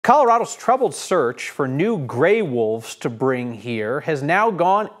Colorado's troubled search for new gray wolves to bring here has now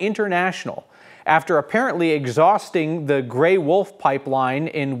gone international. After apparently exhausting the gray wolf pipeline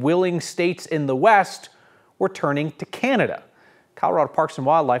in willing states in the West, we're turning to Canada. Colorado Parks and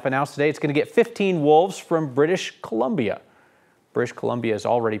Wildlife announced today it's going to get 15 wolves from British Columbia. British Columbia has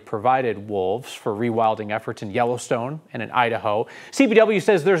already provided wolves for rewilding efforts in Yellowstone and in Idaho. CPW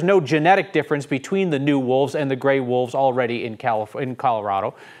says there's no genetic difference between the new wolves and the gray wolves already in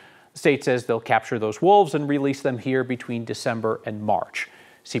Colorado. The state says they'll capture those wolves and release them here between December and March.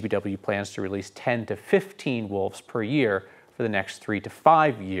 CPW plans to release 10 to 15 wolves per year for the next 3 to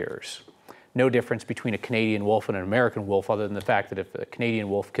 5 years. No difference between a Canadian wolf and an American wolf other than the fact that if a Canadian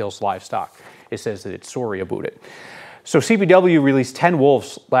wolf kills livestock, it says that it's sorry about it. So CPW released 10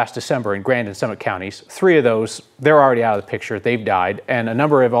 wolves last December in Grand and Summit counties. 3 of those, they're already out of the picture. They've died. And a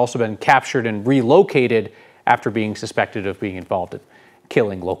number have also been captured and relocated after being suspected of being involved in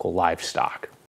killing local livestock.